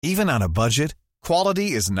Even on a budget,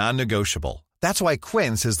 quality is non-negotiable. That's why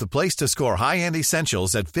Quince is the place to score high-end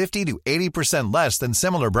essentials at 50 to 80% less than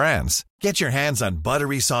similar brands. Get your hands on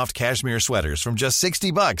buttery soft cashmere sweaters from just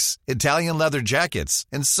 $60, Italian leather jackets,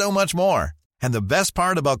 and so much more. And the best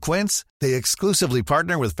part about Quince, they exclusively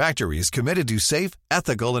partner with factories committed to safe,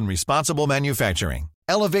 ethical, and responsible manufacturing.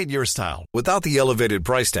 Elevate your style without the elevated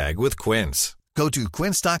price tag with Quince. Go to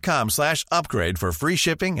quince.com/upgrade for free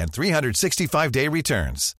shipping and 365-day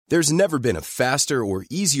returns. There's never been a faster or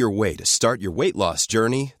easier way to start your weight loss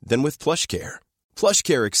journey than with PlushCare.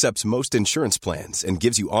 PlushCare accepts most insurance plans and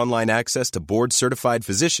gives you online access to board-certified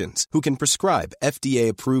physicians who can prescribe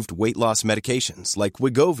FDA-approved weight loss medications like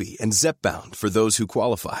Wegovy and Zepbound for those who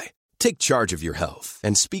qualify. Take charge of your health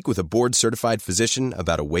and speak with a board-certified physician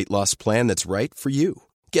about a weight loss plan that's right for you.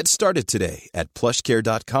 Get started today at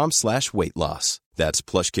plushcare.com/weight loss. That's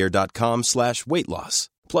plushcare.com/weight loss.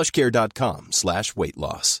 plushcare.com/weight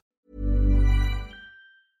loss.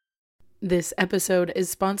 This episode is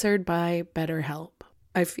sponsored by BetterHelp.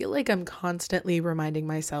 I feel like I'm constantly reminding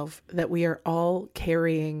myself that we are all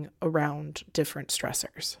carrying around different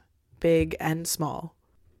stressors, big and small.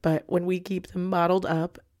 But when we keep them bottled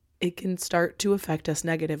up, it can start to affect us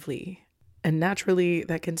negatively. And naturally,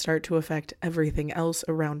 that can start to affect everything else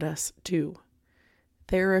around us too.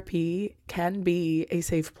 Therapy can be a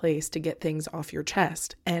safe place to get things off your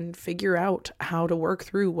chest and figure out how to work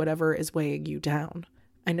through whatever is weighing you down.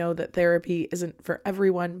 I know that therapy isn't for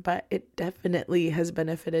everyone, but it definitely has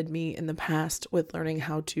benefited me in the past with learning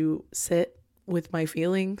how to sit with my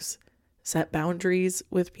feelings, set boundaries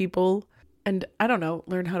with people, and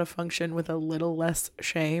learn how to function with a little less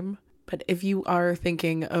shame. But if you are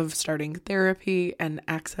thinking of starting therapy and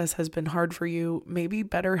access has been hard for you, maybe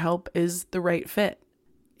BetterHelp is the right fit.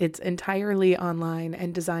 It's entirely online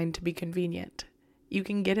and designed to be convenient. You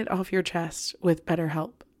can get it off your chest with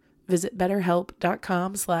BetterHelp. Visit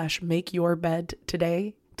BetterHelp.com/makeyourbed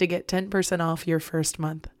today to get 10% off your first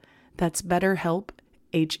month. That's BetterHelp,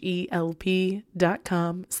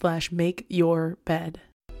 HELP.com/makeyourbed.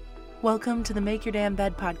 Welcome to the Make Your Damn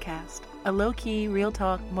Bed podcast, a low-key,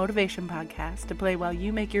 real-talk motivation podcast to play while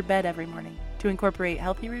you make your bed every morning to incorporate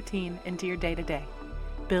healthy routine into your day-to-day,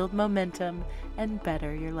 build momentum, and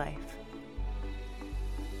better your life.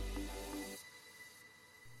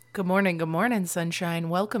 Good morning, sunshine.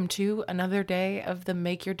 Welcome to another day of the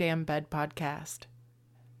Make Your Damn Bed podcast.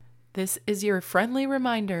 This is your friendly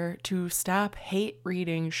reminder to stop hate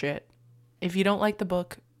reading shit. If you don't like the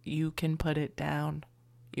book, you can put it down.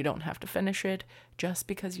 You don't have to finish it just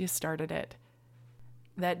because you started it.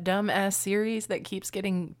 That dumb-ass series that keeps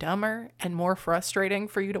getting dumber and more frustrating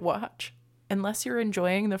for you to watch, unless you're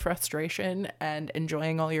enjoying the frustration and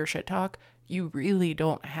enjoying all your shit talk, you really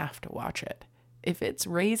don't have to watch it. If it's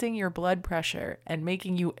raising your blood pressure and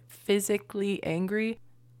making you physically angry,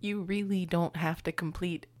 you really don't have to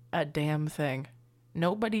complete a damn thing.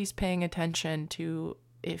 Nobody's paying attention to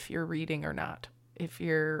if you're reading or not, if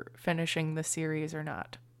you're finishing the series or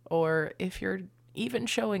not, or if you're even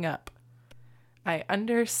showing up. I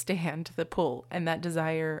understand the pull and that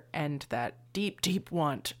desire and that deep, deep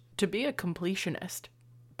want to be a completionist,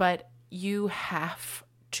 but you have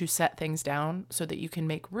to set things down so that you can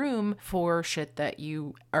make room for shit that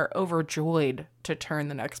you are overjoyed to turn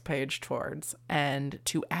the next page towards and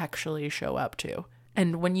to actually show up to.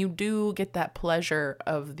 And when you do get that pleasure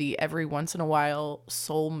of the every once in a while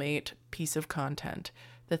soulmate piece of content,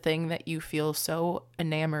 the thing that you feel so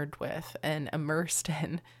enamored with and immersed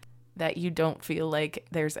in that you don't feel like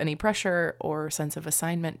there's any pressure or sense of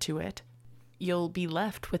assignment to it, you'll be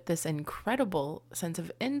left with this incredible sense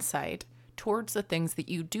of insight towards the things that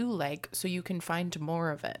you do like so you can find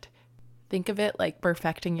more of it. Think of it like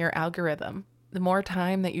perfecting your algorithm. The more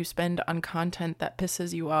time that you spend on content that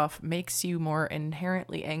pisses you off, makes you more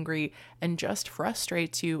inherently angry, and just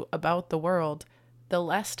frustrates you about the world, the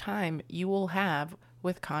less time you will have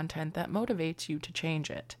with content that motivates you to change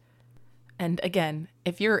it. And again,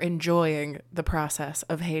 if you're enjoying the process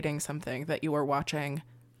of hating something that you are watching,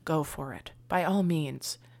 go for it. By all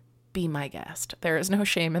means, be my guest. There is no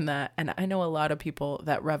shame in that, and I know a lot of people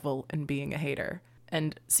that revel in being a hater.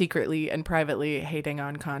 And secretly and privately hating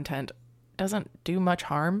on content doesn't do much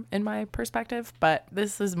harm in my perspective, but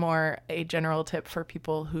this is more a general tip for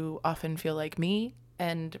people who often feel like me,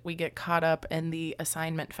 and we get caught up in the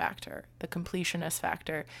assignment factor, the completionist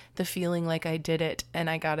factor, the feeling like I did it and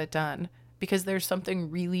I got it done. Because there's something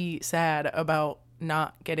really sad about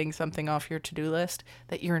not getting something off your to-do list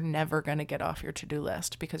that you're never going to get off your to-do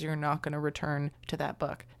list because you're not going to return to that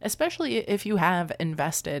book, especially if you have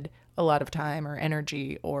invested a lot of time or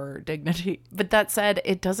energy or dignity. But that said,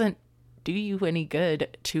 it doesn't do you any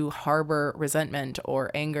good to harbor resentment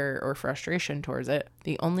or anger or frustration towards it.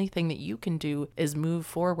 The only thing that you can do is move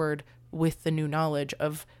forward with the new knowledge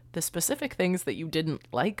of the specific things that you didn't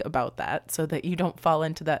like about that, so that you don't fall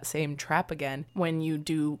into that same trap again when you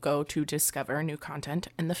do go to discover new content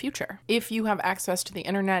in the future. If you have access to the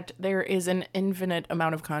internet, there is an infinite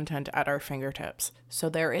amount of content at our fingertips. So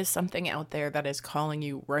there is something out there that is calling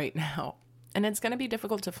you right now, and it's going to be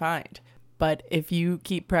difficult to find. But if you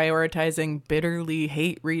keep prioritizing bitterly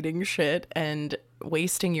hate reading shit and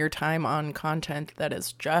wasting your time on content that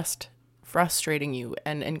is just frustrating you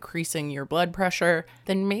and increasing your blood pressure,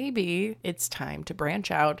 then maybe it's time to branch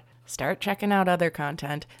out, start checking out other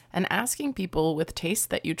content, and asking people with tastes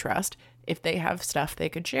that you trust if they have stuff they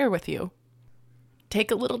could share with you. Take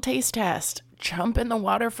a little taste test, jump in the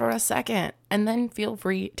water for a second, and then feel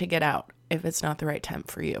free to get out if it's not the right temp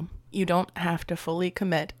for you. You don't have to fully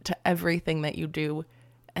commit to everything that you do,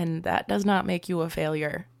 and that does not make you a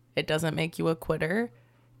failure. It doesn't make you a quitter.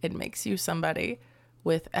 It makes you somebody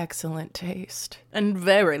with excellent taste and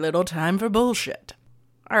very little time for bullshit.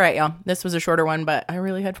 All right, y'all. This was a shorter one, but I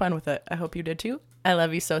really had fun with it. I hope you did too. I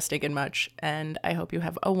love you so stinking much, and I hope you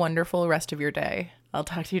have a wonderful rest of your day. I'll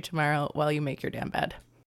talk to you tomorrow while you make your damn bed.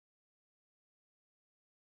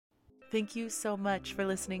 Thank you so much for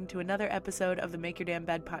listening to another episode of the Make Your Damn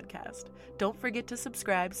Bed podcast. Don't forget to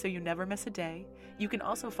subscribe so you never miss a day. You can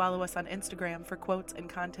also follow us on Instagram for quotes and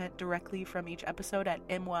content directly from each episode at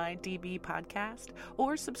MYDB Podcast,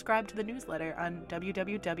 or subscribe to the newsletter on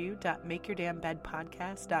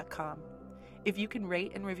www.makeyourdamnbedpodcast.com. If you can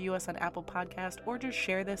rate and review us on Apple Podcast, or just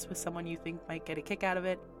share this with someone you think might get a kick out of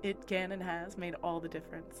it, it can and has made all the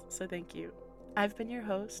difference. So thank you. I've been your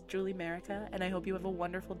host, Julie Merica, and I hope you have a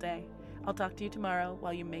wonderful day. I'll talk to you tomorrow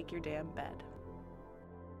while you make your damn bed.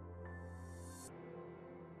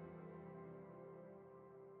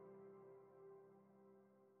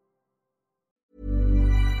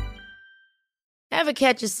 Ever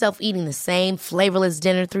catch yourself eating the same flavorless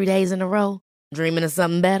dinner 3 days in a row? Dreaming of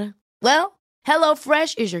something better? Well,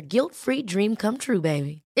 HelloFresh is your guilt-free dream come true,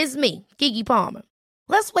 baby. It's me, Keke Palmer.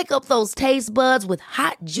 Let's wake up those taste buds with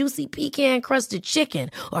hot, juicy pecan-crusted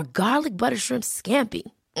chicken or garlic butter shrimp scampi.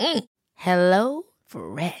 Hello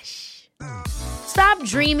Fresh. Stop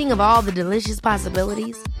dreaming of all the delicious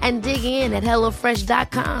possibilities and dig in at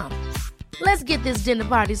HelloFresh.com. Let's get this dinner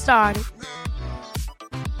party started.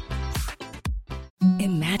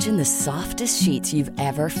 Imagine the softest sheets you've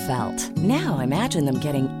ever felt. Now imagine them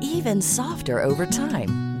getting even softer over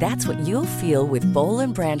time. That's what you'll feel with Boll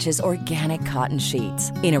 & Branch's organic cotton sheets.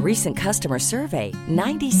 In a recent customer survey,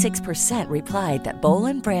 96% replied that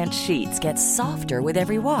Boll & Branch sheets get softer with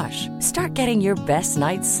every wash. Start getting your best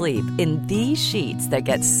night's sleep in these sheets that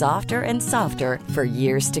get softer and softer for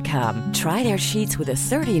years to come. Try their sheets with a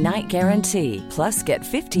 30-night guarantee. Plus, get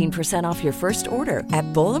 15% off your first order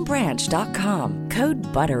at bollandbranch.com. Code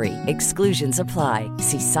BUTTERY. Exclusions apply.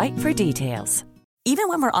 See site for details. Even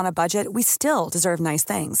when we're on a budget, we still deserve nice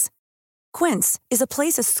things. Quince is a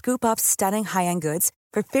place to scoop up stunning high-end goods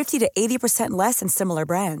for 50 to 80% less than similar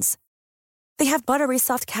brands. They have buttery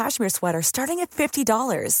soft cashmere sweaters starting at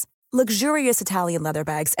 $50, luxurious Italian leather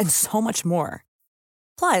bags, and so much more.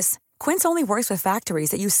 Plus, Quince only works with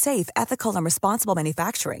factories that use safe, ethical, and responsible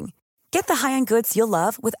manufacturing. Get the high-end goods you'll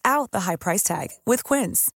love without the high price tag with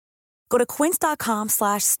Quince. Go to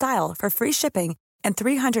quince.com/style for free shipping and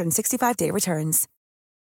 365-day returns.